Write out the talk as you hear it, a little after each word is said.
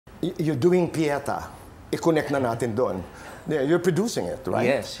You're doing Pieta. I-connect na natin doon. You're producing it,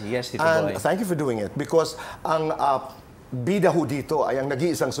 right? Yes, Tito And Boy. thank you for doing it because ang bida ho dito ay ang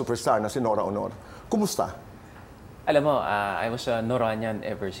nag-iisang superstar na si Nora Aunor. Kumusta? Alam mo, I was a Noranian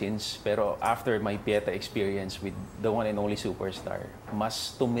ever since, pero after my Pieta experience with the one and only superstar,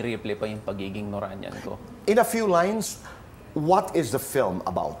 mas tumiriple pa yung pagiging Noranian ko. In a few lines, what is the film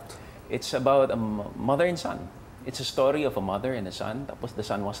about? It's about a mother and son. It's a story of a mother and a son, tapos the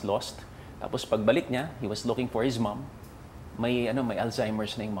son was lost. Tapos pagbalik niya, he was looking for his mom. May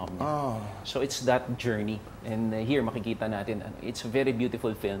Alzheimer's na yung mom niya. So it's that journey. And here makikita natin, it's a very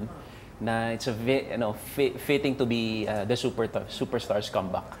beautiful film na it's a fitting to be the superstar's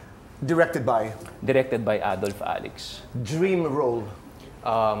comeback. Directed by? Directed by Adolf Alex. Dream role?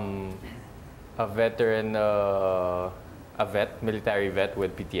 A veteran, military vet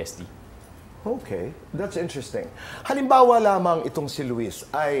with PTSD. Okay, that's interesting. Halimbawa lamang itong si Luis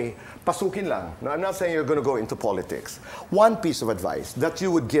ay pasukin lang. No, I'm not saying you're going to go into politics. One piece of advice that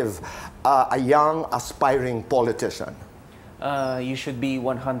you would give a young, aspiring politician. You should be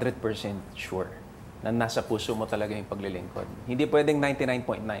 100% sure na nasa puso mo talaga yung paglilingkod. Hindi pwedeng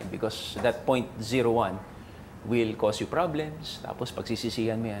 99.9 because that 0.01 will cause you problems. Tapos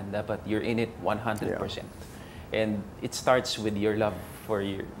pagsisisihan mo yan, dapat you're in it 100%. Yeah. And it starts with your love for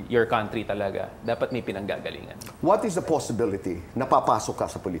your country talaga. Dapat may pinanggagalingan. What is the possibility na papasok ka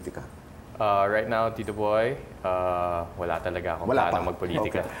sa politika? Right now, Tito Boy, wala talaga akong plano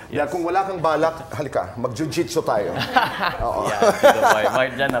magpolitika. Okay. Yes. Kung wala kang balak, halika, mag-jiu-jitsu tayo. Yeah, Tito Boy,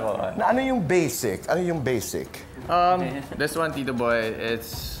 dyan ako. Ano yung basic? Ano yung basic? This one, Tito Boy,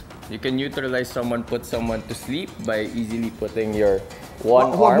 it's you can neutralize someone, put someone to sleep by easily putting your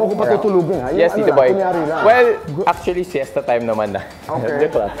one arm. Huwag mo ko patutulugin, ha? Yes, Tito Boy. Well, actually, siesta time naman na. Okay.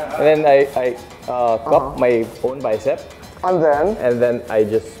 And then I cup my own bicep. And then I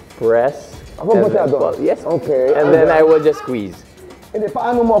just press. Yes. Okay. And then I will just squeeze. Hindi,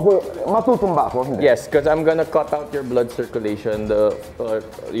 paano mo ako, matutumba ako? Hindi. Yes, because I'm gonna cut out your blood circulation,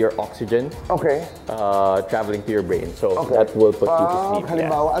 your oxygen. Okay. Traveling to your brain. So that will put you to sleep.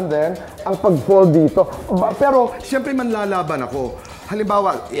 Halimbawa, and then, ang pag-fall dito. Pero, siyempre manlalaban ako.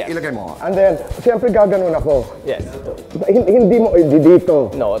 Halimbawa, ilagay mo. And then, siyempre gaganon ako. Yes. Hindi mo, dito.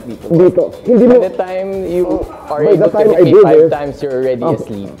 No, dito. Dito. Hindi mo. By the time you are able to repeat 5 times, you're already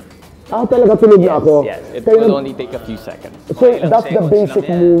asleep. Talaga tulog na ako. Yes, it will only take a few seconds. So, that's the basic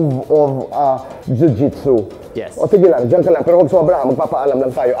move of jiu-jitsu. Yes. O sige lang, dyan ka lang. Pero huwag sobra, magpapaalam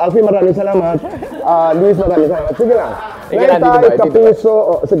lang tayo. Alfie, maraming salamat. Luis, maraming salamat. Sige lang. Ngayon tayo, kapiso.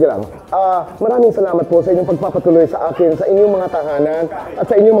 Sige lang. Maraming salamat po sa inyong pagpapatuloy sa akin, sa inyong mga tahanan, at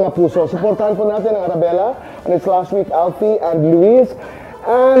sa inyong mga puso. Supportahan po natin ang Arabella, and it's last week, Alfie and Luis.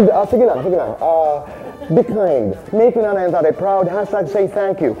 And, sige lang. Be kind. Make your nanay and tatay proud. Hashtag say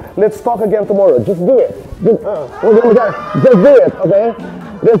thank you. Let's talk again tomorrow. Just do it. Just do it, okay?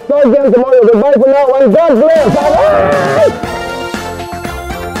 Let's talk again tomorrow. Goodbye for now and God bless.